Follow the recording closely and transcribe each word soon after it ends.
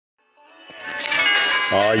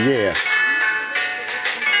Oh yeah.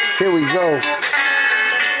 Here we go.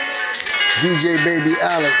 DJ Baby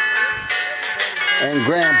Alex and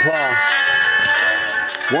Grandpa.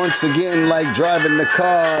 Once again, like driving the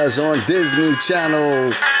cars on Disney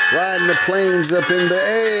Channel, riding the planes up in the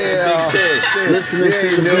air, Big Tish. listening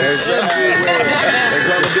to the There's everywhere. They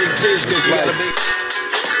call the Big Tish because you got a big.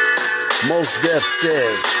 Most Def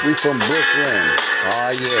said, we from Brooklyn.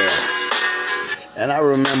 Oh yeah. And I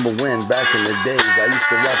remember when, back in the days, I used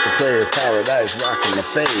to rock the Players Paradise, rocking the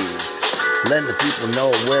phase, letting the people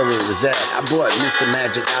know where it was at. I brought Mr.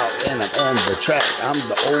 Magic out and I'm on the track. I'm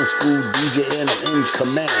the old school DJ and I'm in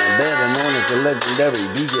command, better known as the legendary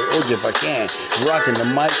DJ OJ if I can. Rocking the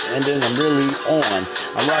mic and then I'm really on.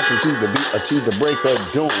 I'm rocking to the beat or to the break of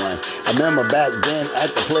dawn. I remember back then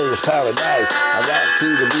at the Players Paradise, I rocked to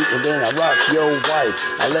the beat and then I rocked your wife.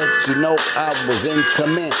 I let you know I was in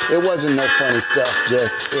command. It wasn't no funny stuff,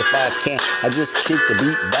 just if I can. I just kick the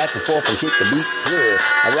beat back and forth and kick the beat good.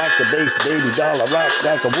 I rock the bass, baby doll, I rock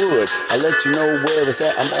like a wood. I let you know where it's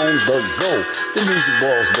at, I'm on the go. The music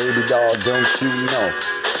balls, baby doll, don't you know?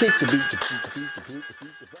 Kick the beat, the beat, the beat, the beat.